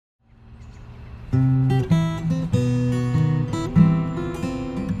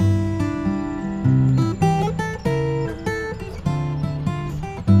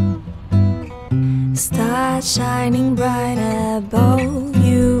stars shining bright above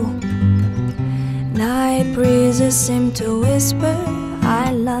you. Night breezes seem to whisper,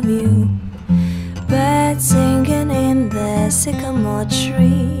 I love you. Birds singing in the sycamore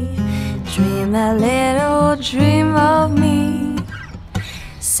tree. Dream a little dream of me.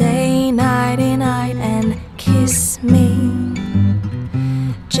 Say nighty night and kiss me.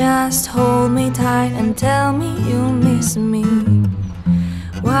 Just hold me tight and tell me you miss me.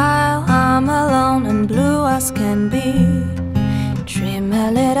 While I'm alone and blue as can be, dream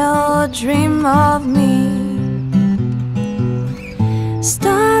a little dream of me.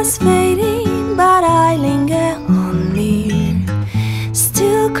 Stars fading, but I linger on near,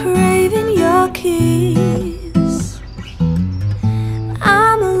 still craving your kiss.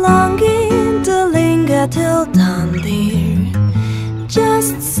 I'm longing to linger till dawn, dear,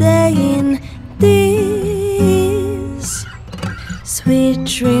 just saying this. Sweet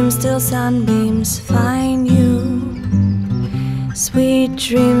dreams till sunbeams find you. Sweet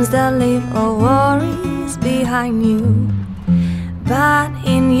dreams that leave all worries behind you. But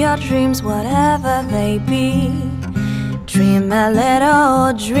in your dreams, whatever they be, dream a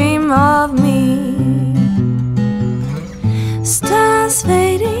little dream of me. Stars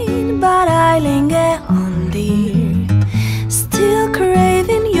fading, but I linger on, dear, still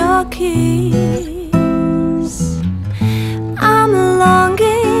craving your kiss. I'm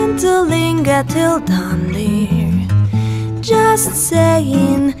longing to linger till dawn, dear, just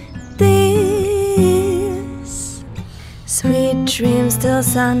saying this. Sweet dreams till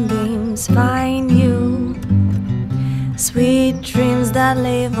sunbeams find you. Sweet dreams that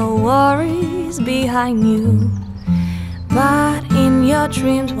leave all worries behind you. But in your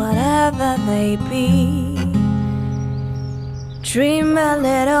dreams, whatever they be, dream a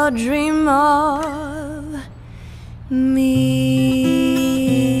little dream of